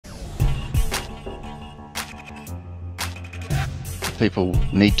people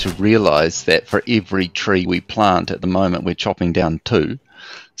need to realize that for every tree we plant at the moment, we're chopping down 2.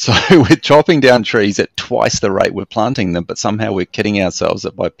 So we're chopping down trees at twice the rate we're planting them, but somehow we're kidding ourselves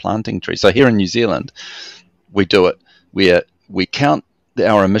by planting trees. So here in New Zealand, we do it. We count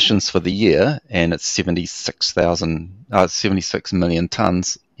our emissions for the year, and it's 76 million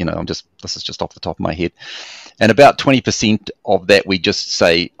tons. This is just off the top of my head. And about 20% of that, we just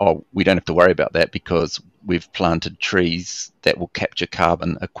say, oh, we don't have to worry about that because we've planted trees that will capture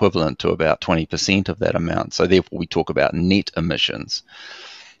carbon equivalent to about 20% of that amount. So therefore, we talk about net emissions.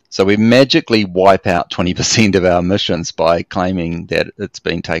 So we magically wipe out 20% of our emissions by claiming that it's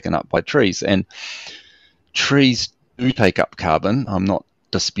being taken up by trees. And trees do take up carbon. I'm not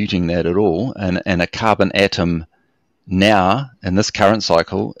disputing that at all. And a carbon atom now, in this current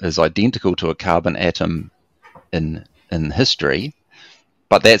cycle, is identical to a carbon atom in history.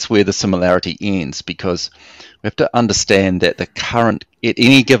 But that's where the similarity ends, because we have to understand that at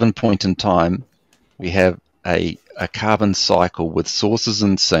any given point in time, we have a carbon cycle with sources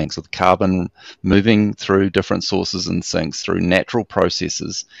and sinks, with carbon moving through different sources and sinks through natural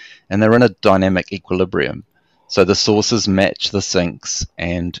processes, and they're in a dynamic equilibrium. So the sources match the sinks,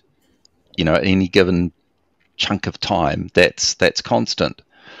 and at any given chunk of time, that's constant.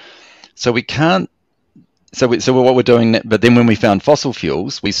 So we can't. So what we're doing, but then when we found fossil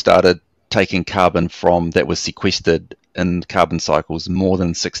fuels, we started taking carbon from that was sequestered in carbon cycles more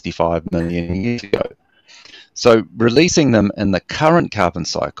than 65 million years ago. So releasing them in the current carbon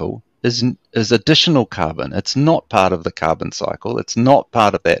cycle is additional carbon. It's not part of the carbon cycle. It's not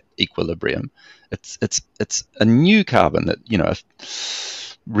part of that equilibrium. It's a new carbon that,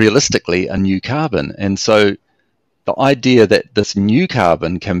 realistically a new carbon. And so the idea that this new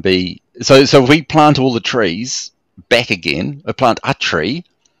carbon can be, so if we plant all the trees back again, or plant a tree,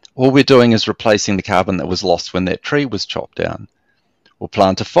 all we're doing is replacing the carbon that was lost when that tree was chopped down. Or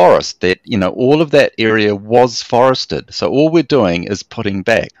plant a forest that, all of that area was forested. So all we're doing is putting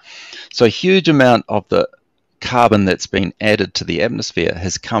back. So a huge amount of the carbon that's been added to the atmosphere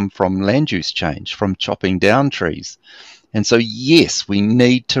has come from land use change, from chopping down trees. And so, yes, we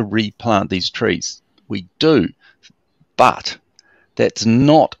need to replant these trees. We do. But that's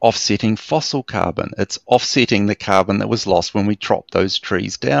not offsetting fossil carbon. It's offsetting the carbon that was lost when we chopped those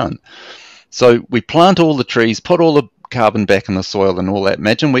trees down. So we plant all the trees, put all the carbon back in the soil and all that.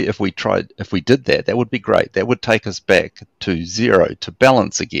 Imagine if we did that, that would be great. That would take us back to zero, to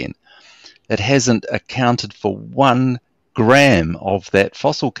balance again. It hasn't accounted for 1 gram of that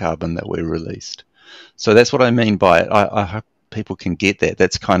fossil carbon that we released. So that's what I mean by it. I hope people can get that.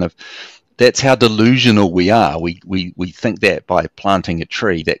 That's how delusional we are. We think that by planting a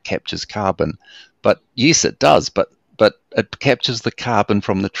tree that captures carbon. But yes, it does. But it captures the carbon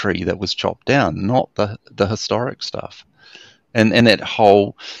from the tree that was chopped down, not the historic stuff. And that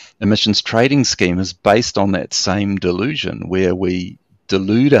whole emissions trading scheme is based on that same delusion, where we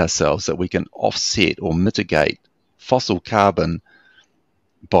delude ourselves that we can offset or mitigate fossil carbon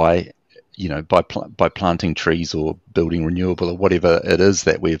by planting trees or building renewable or whatever it is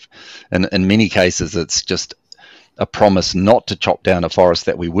that we've. And in many cases, it's just a promise not to chop down a forest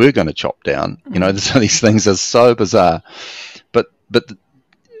that we were going to chop down. So these things are so bizarre. But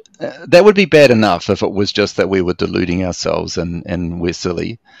that would be bad enough if it was just that we were deluding ourselves and we're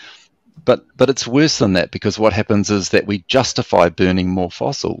silly. But it's worse than that, because what happens is that we justify burning more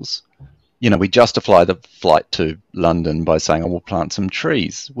fossils. We justify the flight to London by saying, oh, we'll plant some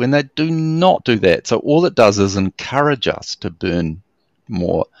trees, when they do not do that. So all it does is encourage us to burn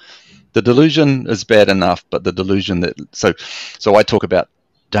more. The delusion is bad enough, but the delusion that... So I talk about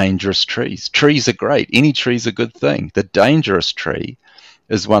dangerous trees. Trees are great. Any tree is a good thing. The dangerous tree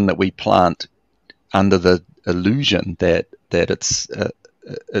is one that we plant under the illusion that it's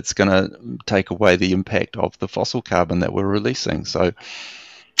going to take away the impact of the fossil carbon that we're releasing. So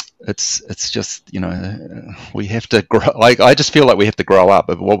it's just, we have to grow. I just feel like we have to grow up.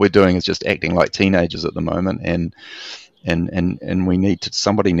 What we're doing is just acting like teenagers at the moment, and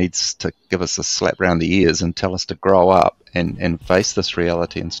somebody needs to give us a slap around the ears and tell us to grow up and face this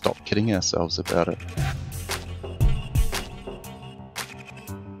reality and stop kidding ourselves about it.